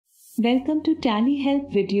Welcome to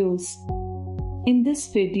TallyHelp videos. In this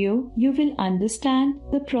video, you will understand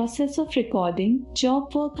the process of recording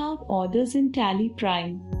job workout orders in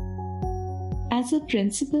TallyPrime. As a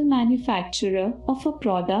principal manufacturer of a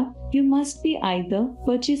product, you must be either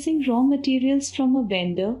purchasing raw materials from a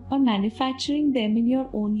vendor or manufacturing them in your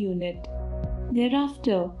own unit.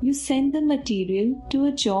 Thereafter, you send the material to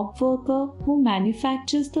a job worker who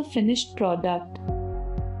manufactures the finished product.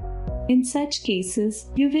 In such cases,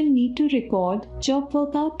 you will need to record job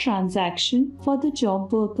workout transaction for the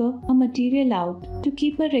job worker a material out to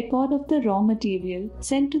keep a record of the raw material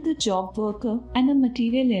sent to the job worker and a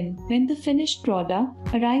material in when the finished product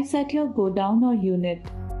arrives at your godown or unit.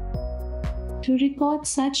 To record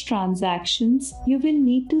such transactions, you will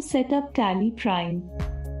need to set up TallyPrime.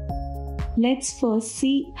 Let's first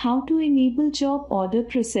see how to enable job order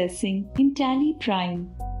processing in TallyPrime.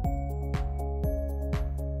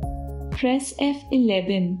 Press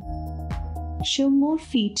F11. Show more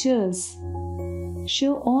features.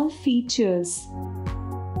 Show all features.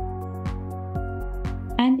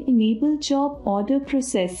 And enable job order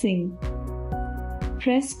processing.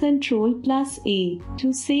 Press Ctrl+A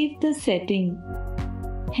to save the setting.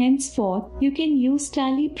 Henceforth, you can use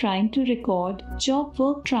TallyPrime to record job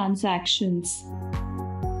work transactions.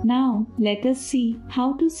 Now, let us see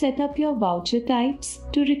how to set up your voucher types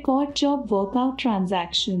to record job workout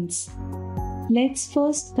transactions. Let's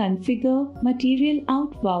first configure Material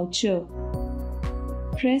Out Voucher.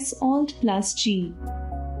 Press Alt+G.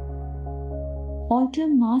 Alter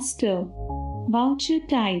Master, Voucher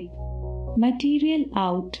Type, Material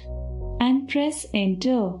Out, and press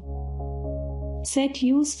Enter. Set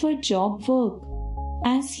Use for Job Work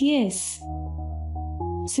as Yes.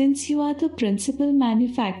 Since you are the principal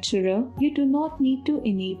manufacturer, you do not need to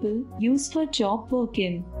enable Use for Job Work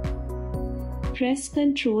in. Press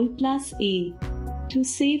Ctrl+A to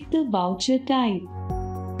save the voucher type.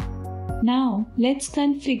 Now, let's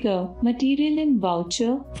configure Material in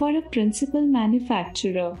Voucher for a principal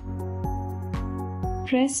manufacturer.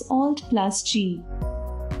 Press Alt+G.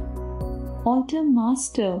 Alter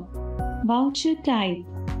Master, Voucher Type,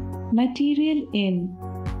 Material in,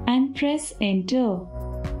 and press Enter.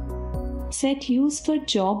 Set Use for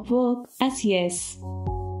Job Work as Yes.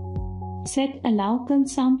 Set Allow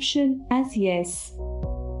Consumption as Yes.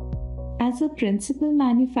 As a principal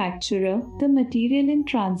manufacturer, the material in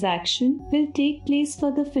transaction will take place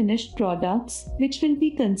for the finished products which will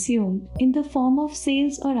be consumed in the form of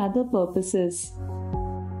sales or other purposes.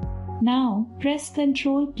 Now, press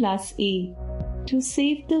Ctrl+A to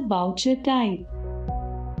save the voucher type.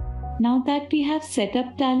 Now that we have set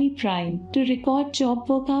up TallyPrime to record job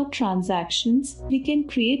workout transactions, we can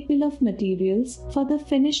create bill of materials for the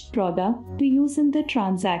finished product to use in the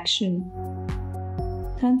transaction.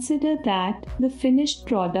 Consider that the finished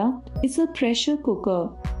product is a pressure cooker,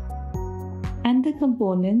 and the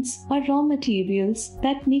components or raw materials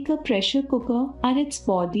that make a pressure cooker are its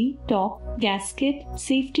body, top, gasket,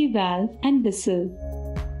 safety valve, and whistle.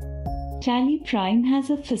 TallyPrime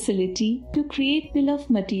has a facility to create bill of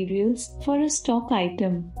materials for a stock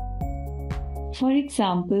item. For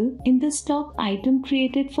example, in the stock item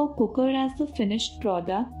created for cooker as the finished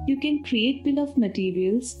product, you can create bill of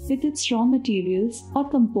materials with its raw materials or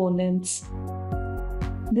components.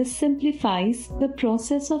 This simplifies the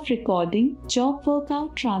process of recording job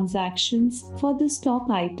workout transactions for the stock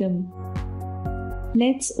item.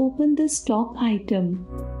 Let's open the stock item.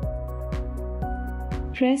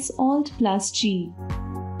 Press Alt+G.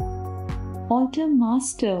 Alter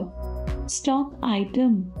Master, Stock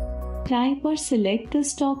Item. Type or select the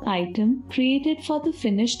stock item created for the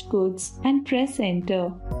finished goods and press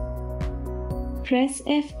Enter. Press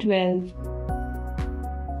F12.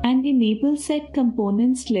 And enable Set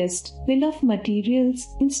Components List Bill of Materials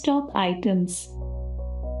in Stock Items.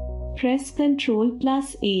 Press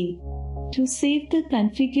Ctrl+A to save the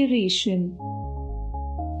configuration.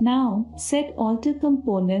 Now, set Alter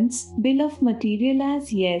Components Bill of Material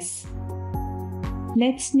as Yes.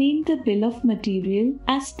 Let's name the bill of material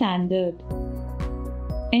as Standard.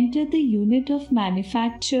 Enter the unit of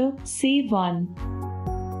manufacture, say 1.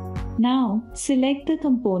 Now, select the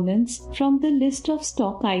components from the list of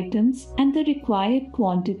stock items and the required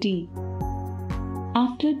quantity.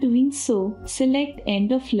 After doing so, select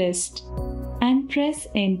End of List and press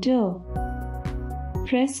Enter.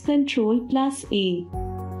 Press Ctrl+A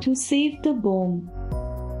to save the BOM.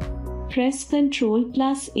 Press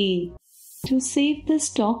Ctrl+A to save the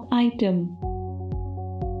stock item.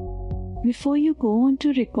 Before you go on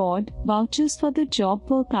to record vouchers for the job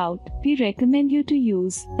workout, we recommend you to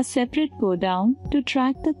use a separate go-down to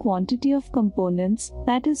track the quantity of components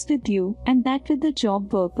that is with you and that with the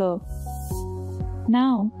job worker.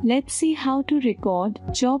 Now, let's see how to record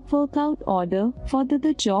job workout order for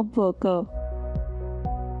the job worker.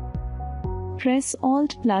 Press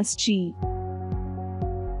Alt+G.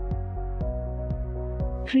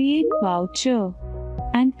 Create voucher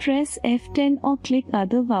and press F10 or click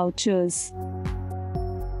other vouchers.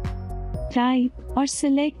 Type or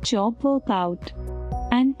select job workout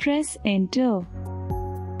and press enter.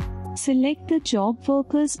 Select the job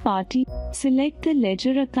worker's party. Select the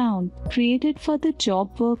ledger account created for the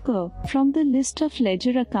job worker from the list of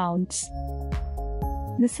ledger accounts.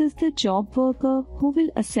 This is the job worker who will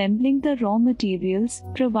assembling the raw materials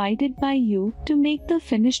provided by you to make the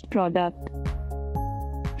finished product.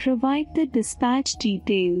 Provide the dispatch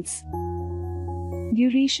details.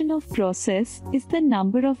 Duration of process is the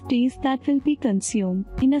number of days that will be consumed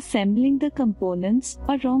in assembling the components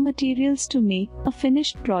or raw materials to make a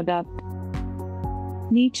finished product.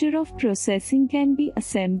 Nature of processing can be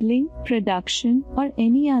assembling, production, or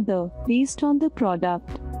any other based on the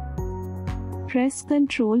product. Press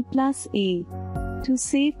Ctrl+A to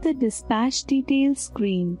save the dispatch details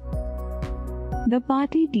screen. The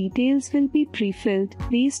party details will be pre-filled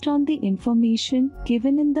based on the information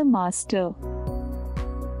given in the master.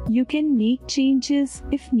 You can make changes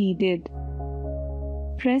if needed.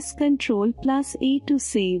 Press Ctrl+A to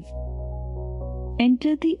save.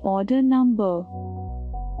 Enter the order number.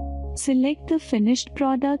 Select the finished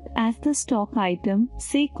product as the stock item,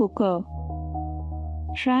 say cooker.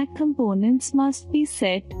 Track components must be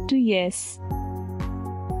set to yes.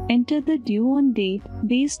 Enter the due on date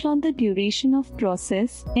based on the duration of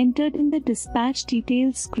process entered in the dispatch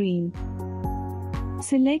details screen.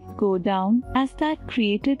 Select go down as that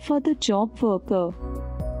created for the job worker.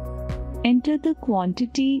 Enter the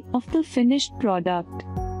quantity of the finished product.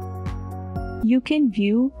 You can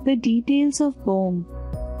view the details of BOM.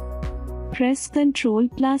 Press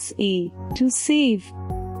Ctrl+A to save.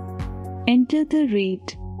 Enter the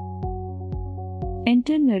rate.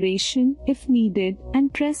 Enter narration if needed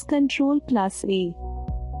and press Ctrl+A.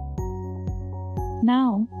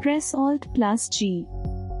 Now, press Alt+G.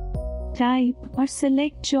 Type or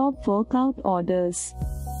select job workout orders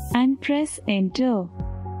and press enter.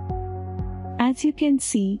 As you can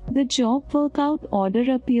see, the job workout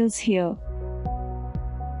order appears here.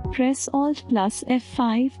 Press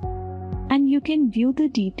Alt+F5 and you can view the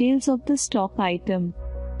details of the stock item.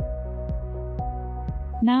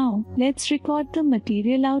 Now, let's record the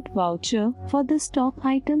material out voucher for the stock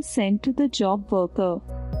item sent to the job worker.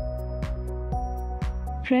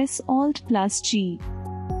 Press Alt+G.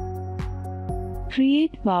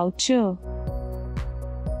 Create voucher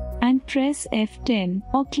and press F10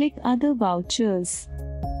 or click other vouchers.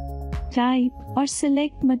 Type or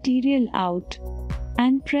select material out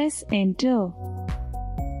and press enter.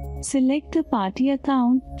 Select the party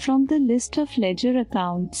account from the list of ledger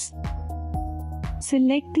accounts.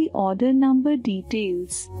 Select the order number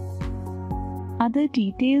details. Other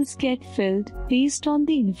details get filled based on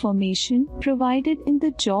the information provided in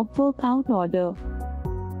the job workout order.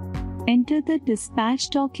 Enter the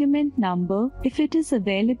dispatch document number if it is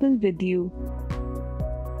available with you.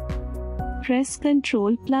 Press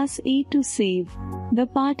Ctrl+A to save. The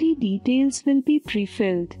party details will be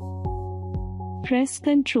pre-filled. Press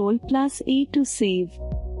Ctrl+A to save.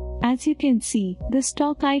 As you can see, the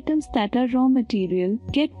stock items that are raw material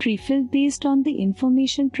get pre-filled based on the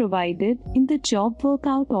information provided in the job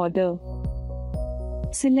workout order.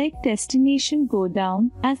 Select Destination Go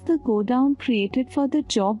Down as the go down created for the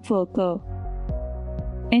job worker.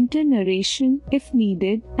 Enter narration if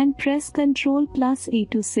needed and press Ctrl+A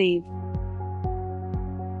to save.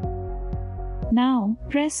 Now,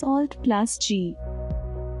 press Alt+G.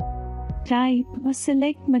 Type or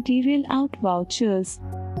select material out vouchers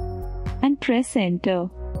and press enter.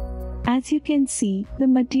 As you can see, the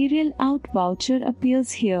material out voucher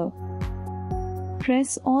appears here.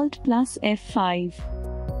 Press Alt+F5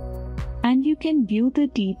 and you can view the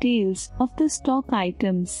details of the stock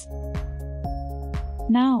items.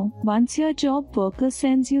 Now, once your job worker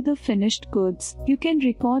sends you the finished goods, you can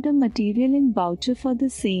record a material in voucher for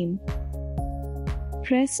the same.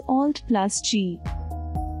 Press Alt+G.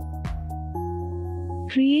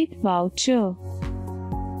 Create voucher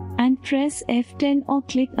and press F10 or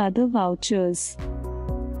click other vouchers.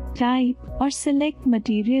 Type or select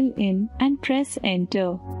material in and press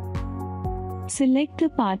enter. Select the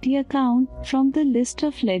party account from the list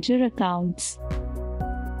of ledger accounts.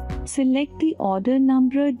 Select the order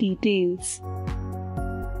number details.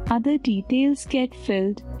 Other details get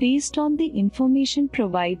filled based on the information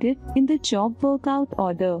provided in the job workout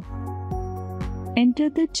order. Enter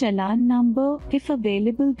the challan number if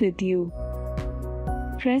available with you.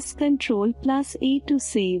 Press Ctrl+A to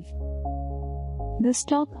save. The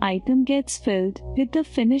stock item gets filled with the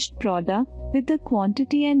finished product with the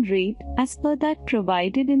quantity and rate as per that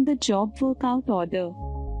provided in the job workout order.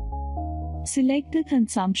 Select the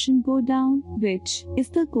consumption godown, which is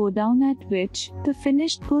the godown at which the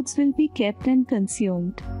finished goods will be kept and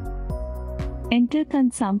consumed. Enter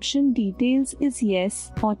consumption details is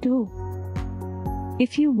yes, auto.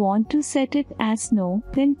 If you want to set it as no,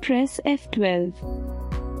 then press F12.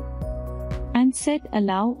 And set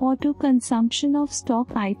allow auto consumption of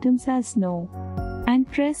stock items as no.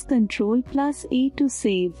 And press Ctrl+A to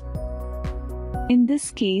save. In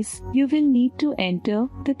this case, you will need to enter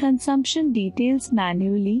the consumption details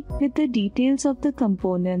manually with the details of the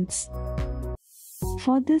components.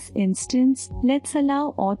 For this instance, let's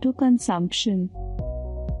allow auto consumption.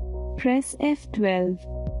 Press F12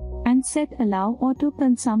 and set allow auto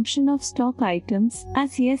consumption of stock items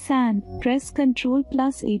as yes and press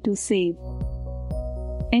Ctrl+A to save.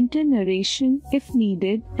 Enter narration if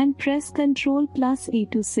needed and press Ctrl+A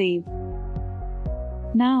to save.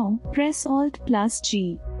 Now, press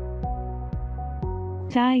Alt+G.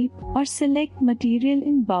 Type or select material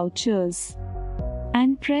in vouchers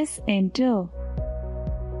and press Enter.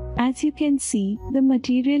 As you can see, the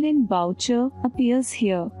material in voucher appears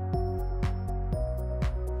here.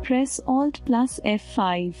 Press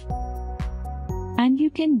Alt+F5 and you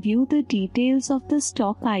can view the details of the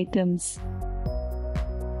stock items.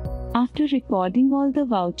 After recording all the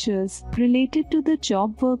vouchers related to the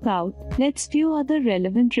job workout, let's view other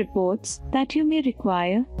relevant reports that you may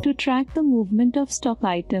require to track the movement of stock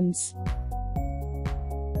items.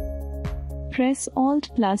 Press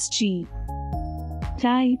Alt+G.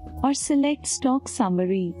 Type or select Stock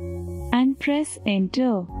Summary and press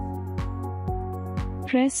Enter.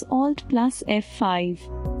 Press Alt+F5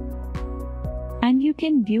 and you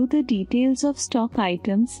can view the details of stock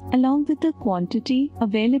items along with the quantity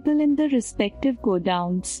available in the respective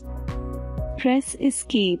godowns. Press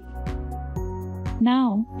Escape.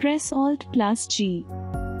 Now, press Alt+G.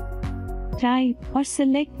 Type or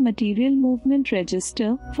select Material Movement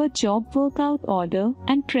Register for Job Workout Order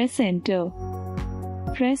and press Enter.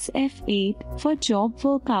 Press F8 for Job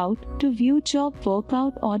Workout to view Job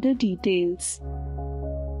Workout Order details.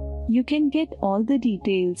 You can get all the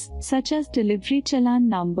details such as delivery challan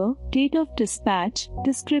number, date of dispatch,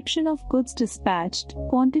 description of goods dispatched,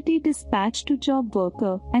 quantity dispatched to job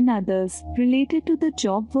worker, and others related to the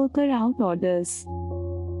job worker out orders.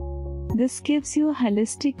 This gives you a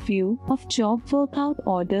holistic view of job workout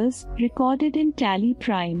orders recorded in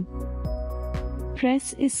TallyPrime.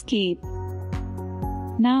 Press Escape.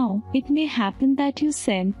 Now, it may happen that you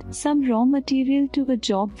sent some raw material to a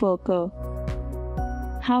job worker.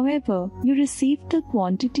 However, you received the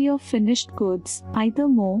quantity of finished goods, either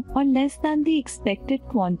more or less than the expected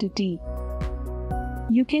quantity.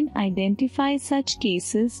 You can identify such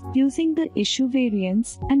cases using the issue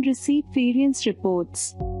variance and receipt variance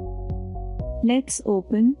reports. Let's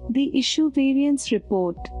open the issue variance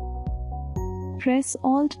report. Press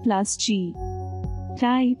Alt+G.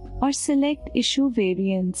 Type or select issue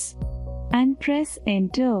variance and press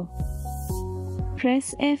Enter.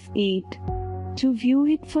 Press F8 to view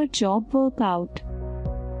it for job workout.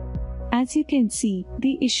 As you can see,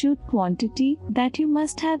 the issued quantity that you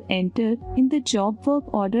must have entered in the job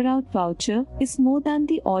work order out voucher is more than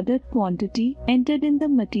the ordered quantity entered in the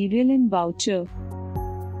material in voucher.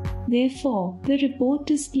 Therefore, the report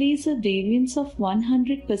displays a variance of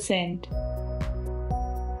 100%.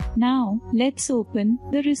 Now, let's open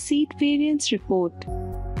the receipt variance report.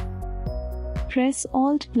 Press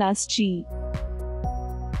Alt+G.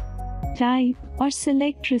 Type or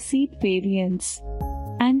select receipt variance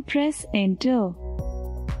and press Enter.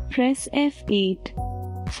 Press F8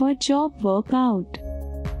 for job workout.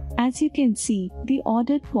 As you can see, the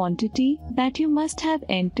ordered quantity that you must have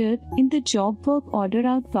entered in the job work order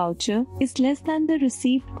out voucher is less than the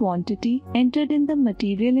received quantity entered in the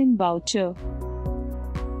material in voucher.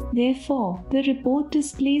 Therefore, the report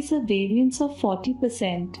displays a variance of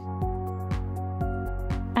 40%.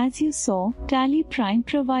 As you saw, TallyPrime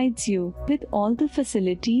provides you with all the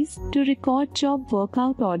facilities to record job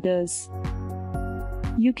workout orders.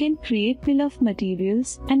 You can create bill of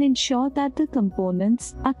materials and ensure that the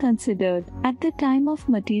components are considered at the time of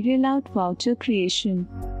material out voucher creation.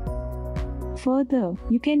 Further,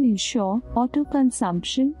 you can ensure auto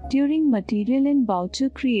consumption during material in voucher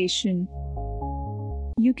creation.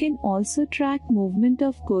 You can also track movement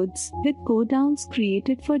of goods with godowns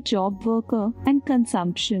created for job worker and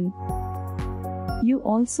consumption. You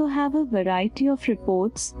also have a variety of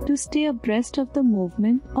reports to stay abreast of the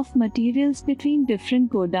movement of materials between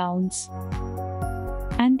different godowns.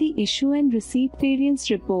 And the issue and receipt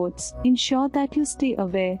variance reports ensure that you stay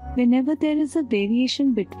aware whenever there is a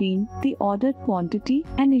variation between the ordered quantity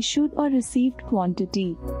and issued or received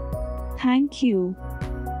quantity. Thank you.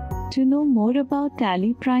 To know more about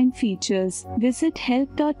TallyPrime features, visit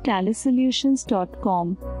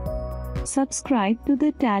help.tallysolutions.com. Subscribe to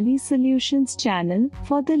the Tally Solutions channel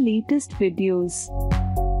for the latest videos.